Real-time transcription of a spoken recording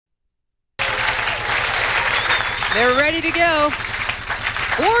They're ready to go.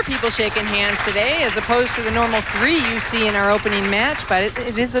 4 people shaking hands today as opposed to the normal 3 you see in our opening match, but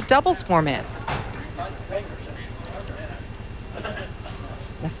it is a doubles format.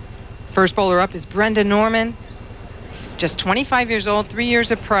 The first bowler up is Brenda-Norman, just 25 years old, 3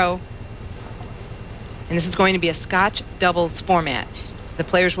 years a pro. And this is going to be a Scotch doubles format. The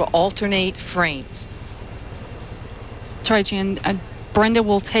players will alternate frames. That's right, Jan. Brenda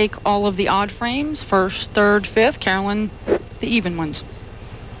will take all of the odd frames, first, third, fifth. Carolyn, the even ones.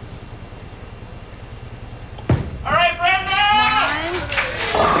 All right, Brenda!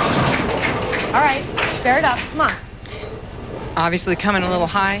 All right, spare it up. Come on. Obviously coming a little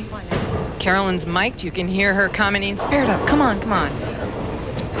high. Carolyn's mic'd. You can hear her commenting, "Spare it up. Come on, come on."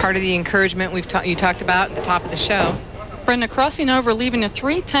 Part of the encouragement you talked about at the top of the show. Brenda crossing over, leaving a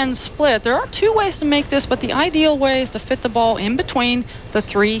 3-10 split. There are 2 ways to make this, but the ideal way is to fit the ball in between the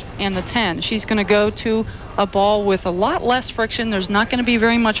 3 and the 10. She's going to go to a ball with a lot less friction. There's not going to be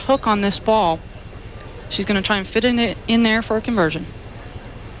very much hook on this ball. She's going to try and fit it in there for a conversion.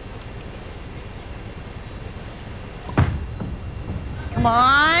 Come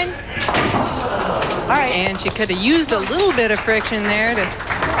on. All right. And she could have used a little bit of friction there to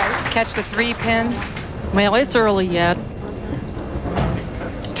catch the 3 pin. Well, it's early yet.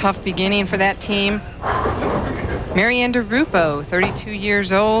 Tough beginning for that team. Marianne-Dirupo, 32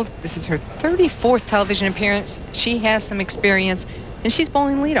 years old. This is her 34th television appearance. She has some experience, and she's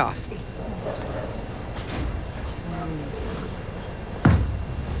bowling leadoff.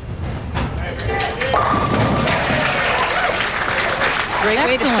 Great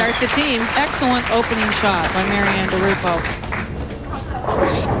way to start the team. Excellent opening shot by Marianne-Dirupo.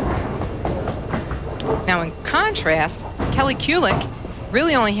 Now, in contrast, Kelly-Kulick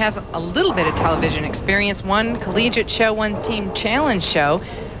really only has a little bit of television experience, 1 collegiate show, 1 team challenge show,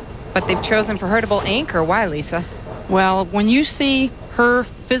 but they've chosen for her to bowl anchor. Why, Lisa? Well, when you see her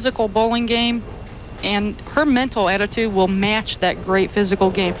physical bowling game and her mental attitude will match that great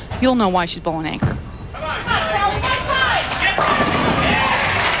physical game, you'll know why she's bowling anchor.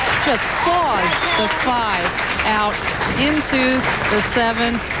 Just saws the 5 out into the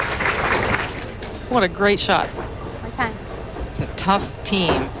 7. What a great shot. Okay. It's a tough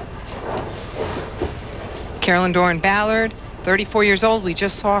team. Carolyn-Dorin-Ballard, 34 years old. We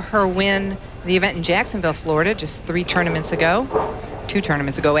just saw her win the event in Jacksonville, Florida, just 3 tournaments ago. 2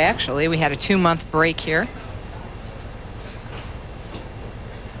 tournaments ago, actually. We had a 2-month break here.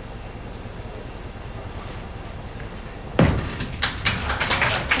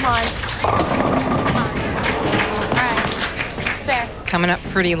 Come on. Come on. All right. Fair. Coming up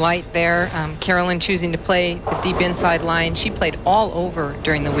pretty light there. Carolyn choosing to play the deep inside line. She played all over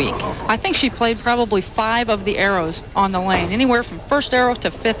during the week. I think she played probably 5 of the arrows on the lane, anywhere from first arrow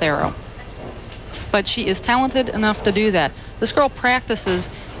to 5th arrow. But she is talented enough to do that. This girl practices.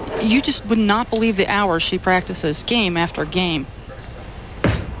 You just would not believe the hours she practices, game after game.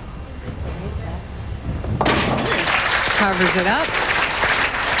 Covers it up.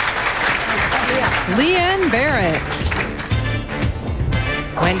 Leanne Barrett.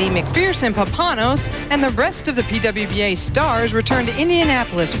 Wendy McPherson-Papanos and the rest of the PWBA stars return to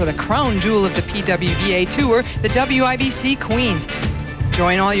Indianapolis for the crown jewel of the PWBA Tour, the WIBC Queens.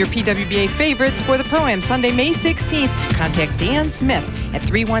 Join all your PWBA favorites for the Pro-Am Sunday, May 16th. Contact Dan Smith at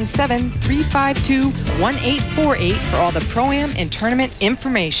 317-352-1848 for all the Pro-Am and tournament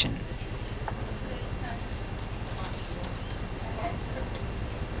information.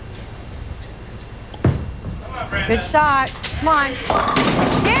 Good shot. Come on.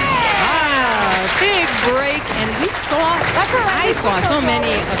 Yeah! Big break, and I saw so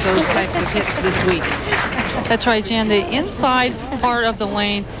many of those types of hits this week. That's right, Jan. The inside part of the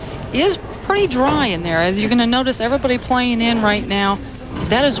lane is pretty dry in there. As you're going to notice, everybody playing in right now,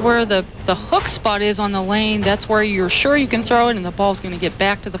 that is where the hook spot is on the lane. That's where you're sure you can throw it, and the ball's going to get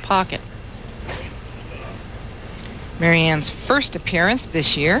back to the pocket. Marianne's first appearance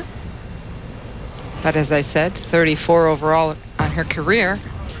this year. But as I said, 34 overall on her career.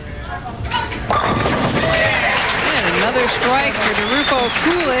 And another strike for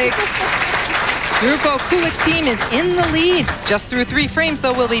Dirupo-Kulick. Dirupo-Kulick team is in the lead. Just through 3 frames,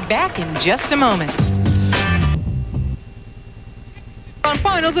 though. We'll be back in just a moment.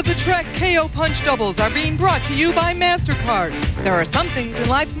 Finals of the Trek KO Punch Doubles are being brought to you by MasterCard. There are some things in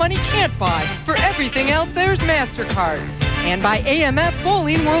life money can't buy. For everything else, there's MasterCard. And by AMF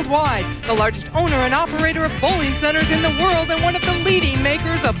Bowling Worldwide, the largest owner and operator of bowling centers in the world and one of the leading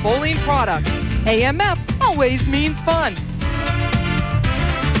makers of bowling products. AMF always means fun.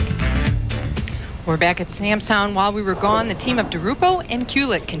 We're back at Samstown. While we were gone, the team of Dirupo and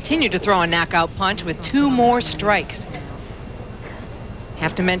Kulick continued to throw a knockout punch with 2 more strikes.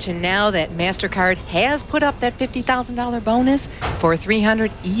 Have to mention now that MasterCard has put up that $50,000 bonus for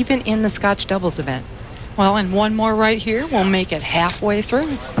 $300 even in the Scotch doubles event. Well, and one more right here will make it halfway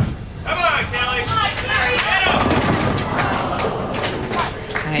through. Come on, Kelly.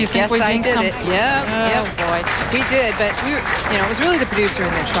 Do you think we did some? it. Yep, Oh, boy. We did, but we were, it was really the producer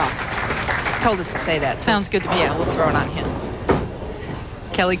in the truck. Told us to say that. So, Sounds good to me. Yeah, we'll throw it on him.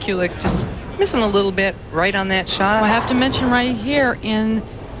 Kelly-Kulick just missing a little bit right on that shot. Well, I have to mention right here in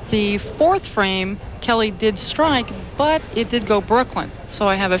the 4th frame, Kelly did strike, but it did go Brooklyn. So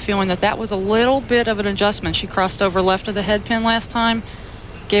I have a feeling that that was a little bit of an adjustment. She crossed over left of the head pin last time,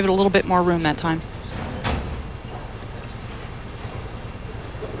 gave it a little bit more room that time.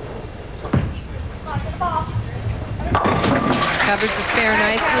 Covers the spare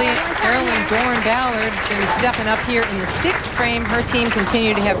nicely. Carolyn-Dorin-Ballard is going to be stepping up here in the 6th frame. Her team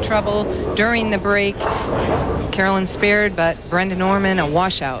continued to have trouble during the break. Carolyn spared, but Brenda-Norman a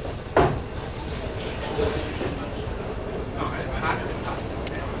washout.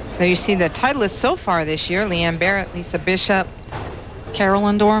 There you see the titleists so far this year: Leanne Barrett, Lisa Bishop.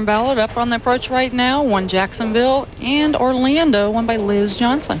 Carolyn-Dorin-Ballard up on the approach right now. Won Jacksonville and Orlando, won by Liz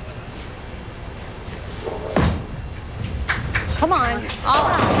Johnson. Come on. All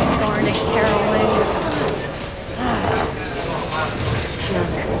out. Darn it, Carolyn.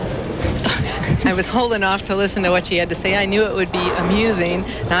 I was holding off to listen to what she had to say. I knew it would be amusing.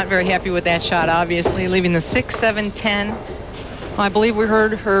 Not very happy with that shot, obviously, leaving the 6, 7, 10. I believe we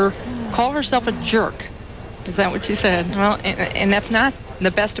heard her call herself a jerk. Is that what she said? Well, and that's not the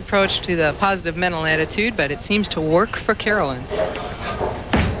best approach to the positive mental attitude, but it seems to work for Carolyn.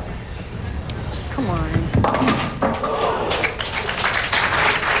 Come on.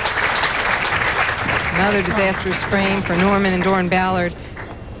 Another disastrous frame for Norman and Dorin-Ballard.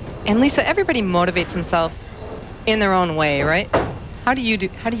 And Lisa, everybody motivates themselves in their own way, right? How do you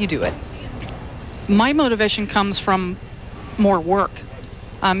do it? My motivation comes from more work.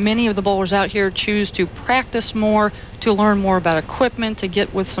 Many of the bowlers out here choose to practice more, to learn more about equipment, to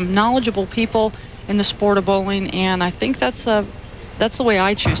get with some knowledgeable people in the sport of bowling, and I think that's the way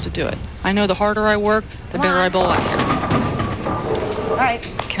I choose to do it. I know the harder I work, the better I bowl out here. All right.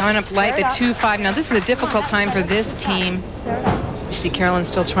 Coming up light, the 2-5. Now, this is a difficult time for this team. You see Carolyn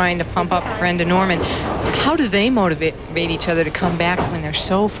still trying to pump up Brenda-Norman. How do they motivate each other to come back when they're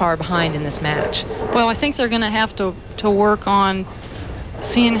so far behind in this match? Well, I think they're going to have to work on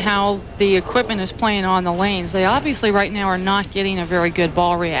seeing how the equipment is playing on the lanes. They obviously right now are not getting a very good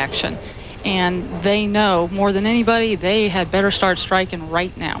ball reaction. And they know more than anybody they had better start striking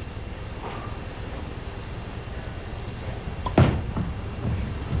right now.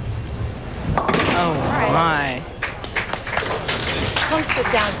 Oh, my. Come sit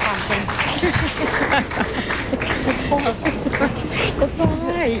down, Thompson. It's all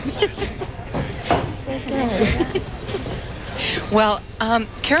right. Okay. Well,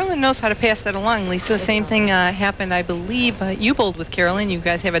 Carolyn knows how to pass that along, Lisa. Same thing happened, I believe. You bowled with Carolyn. You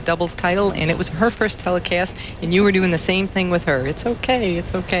guys have a doubles title, and it was her first telecast, and you were doing the same thing with her. It's okay.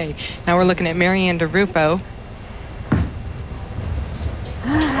 It's okay. Now we're looking at Marianne-Dirupo.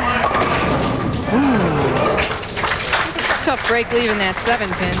 Tough break leaving that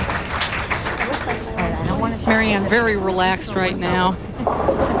 7-pin. Marianne very relaxed right now.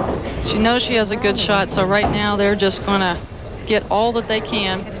 She knows she has a good shot, so right now they're just going to get all that they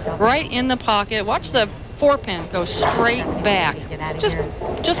can right in the pocket. Watch the 4-pin go straight back.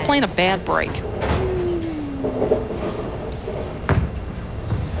 Just playing a bad break.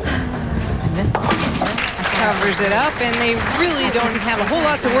 Covers it up, and they really don't have a whole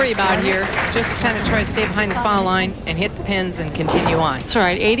lot to worry about here. Just kind of try to stay behind the foul line and hit the pins and continue on. That's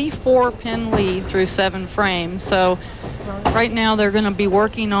right, 84-pin lead through 7 frames. So right now they're going to be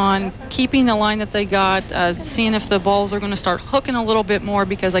working on keeping the line that they got, seeing if the balls are going to start hooking a little bit more,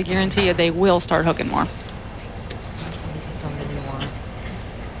 because I guarantee you they will start hooking more.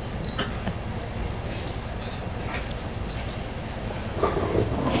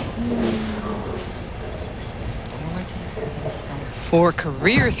 For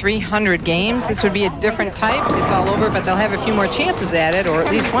career 300 games, this would be a different type. It's all over, but they'll have a few more chances at it, or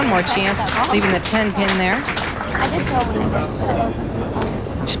at least one more chance, leaving the 10-pin there.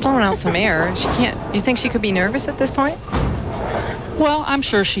 She's blowing out some air. She can't. You think she could be nervous at this point? Well, I'm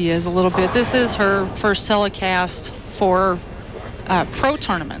sure she is a little bit. This is her first telecast for pro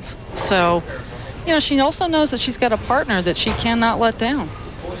tournaments. So, you know, she also knows that she's got a partner that she cannot let down.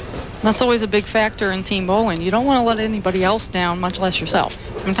 That's always a big factor in team bowling. You don't want to let anybody else down, much less yourself.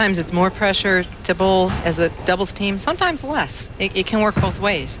 Sometimes it's more pressure to bowl as a doubles team, sometimes less. It can work both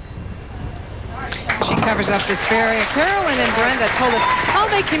ways. She covers up this area. Carolyn and Brenda told us how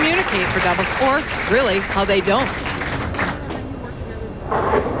they communicate for doubles, or really how they don't.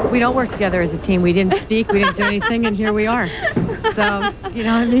 We don't work together as a team. We didn't speak, we didn't do anything, and here we are. So, you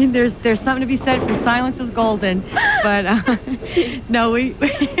know what I mean? There's something to be said for silence is golden. But no,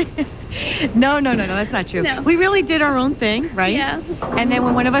 no, that's not true. No. We really did our own thing, right? Yeah. And then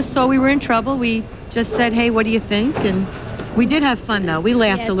when one of us saw we were in trouble, we just said, hey, what do you think? And we did have fun, though. We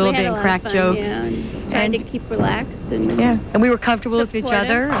laughed a little bit and cracked jokes. Yeah, and trying to keep relaxed. And yeah, and we were comfortable with each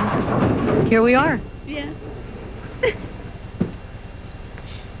other. And here we are. Yeah.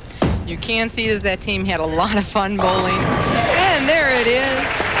 You can see that team had a lot of fun bowling. And there it is.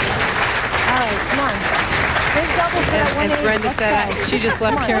 All right, come on. As Brenda said, she just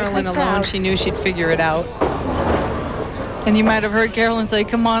left Carolyn alone. She knew she'd figure it out. And you might have heard Carolyn say,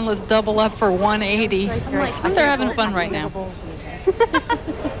 come on, let's double up for 180. But they're having fun right now.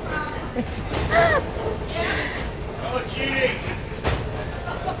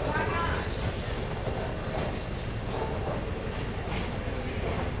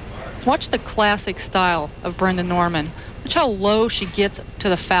 Watch the classic style of Brenda-Norman. Watch how low she gets to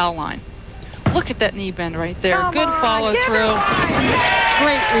the foul line. Look at that knee bend right there. Good follow through.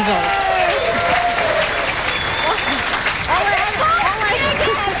 Great result.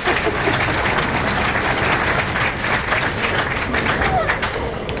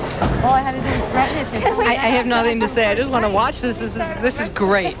 All I had to do was threaten it. I have nothing to say. I just want to watch this. This is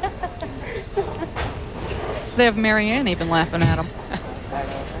great. They have Marianne even laughing at them.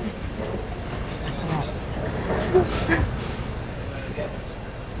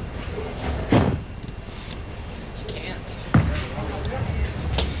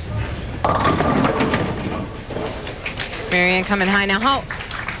 Marianne coming high now. How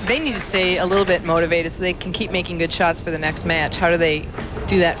they need to stay a little bit motivated so they can keep making good shots for the next match. How do they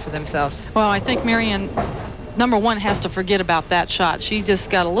do that for themselves? Well, I think Marianne, number one, has to forget about that shot. She just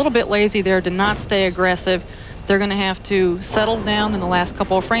got a little bit lazy there, did not stay aggressive. They're going to have to settle down in the last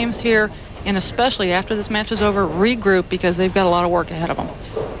couple of frames here, and especially after this match is over, regroup, because they've got a lot of work ahead of them.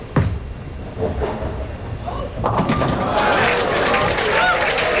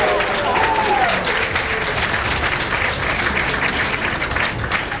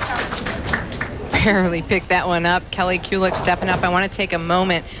 Barely picked that one up. Kelly-Kulick stepping up. I want to take a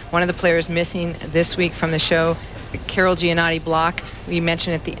moment. One of the players missing this week from the show, Carol Giannotti Block. We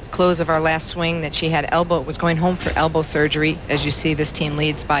mentioned at the close of our last swing that she had was going home for elbow surgery. As you see, this team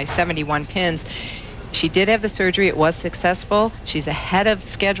leads by 71 pins. She did have the surgery. It was successful. She's ahead of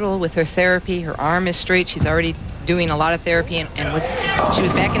schedule with her therapy. Her arm is straight. She's already doing a lot of therapy, and she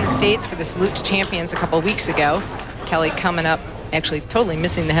was back in the States for the Salute to Champions a couple of weeks ago. Kelly coming up, actually totally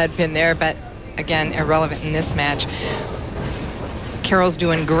missing the head pin there, but again, irrelevant in this match. Carol's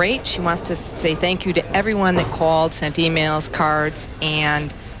doing great. She wants to say thank you to everyone that called, sent emails, cards,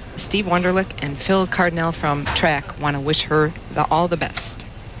 and Steve Wunderlich and Phil Cardinal from Track want to wish her all the best.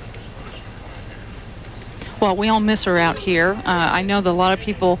 Well, we all miss her out here. I know that a lot of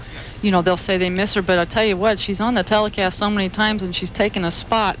people, you know, they'll say they miss her, but I'll tell you what, she's on the telecast so many times, and she's taken a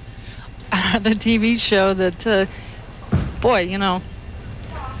spot out of the TV show that, boy, you know,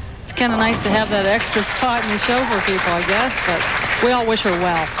 it's kind of nice to have that extra spot in the show for people, I guess, but we all wish her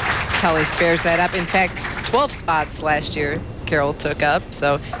well. Kelly spares that up. In fact, 12 spots last year Carol took up,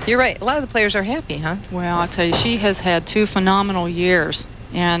 so you're right. A lot of the players are happy, huh? Well, I'll tell you, she has had 2 phenomenal years,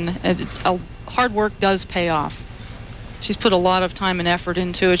 and hard work does pay off. She's put a lot of time and effort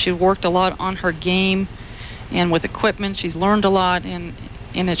into it. She's worked a lot on her game and with equipment. She's learned a lot, and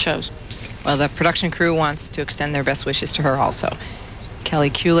it shows. Well, the production crew wants to extend their best wishes to her also.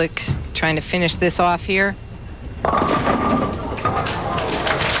 Kelly-Kulick trying to finish this off here.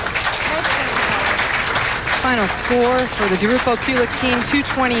 Final score for the Dirupo-Kulick team,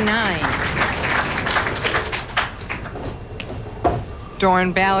 229.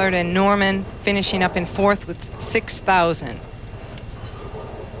 Dorin-Ballard and Norman finishing up in 4th with 6,000.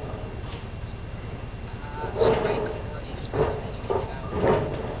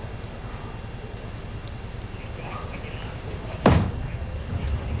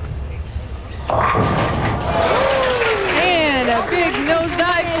 And a big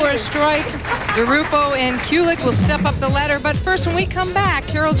nosedive for a strike. Dirupo and Kulick will step up the ladder, but first, when we come back,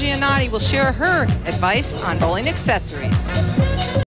 Carol Giannotti will share her advice on bowling accessories.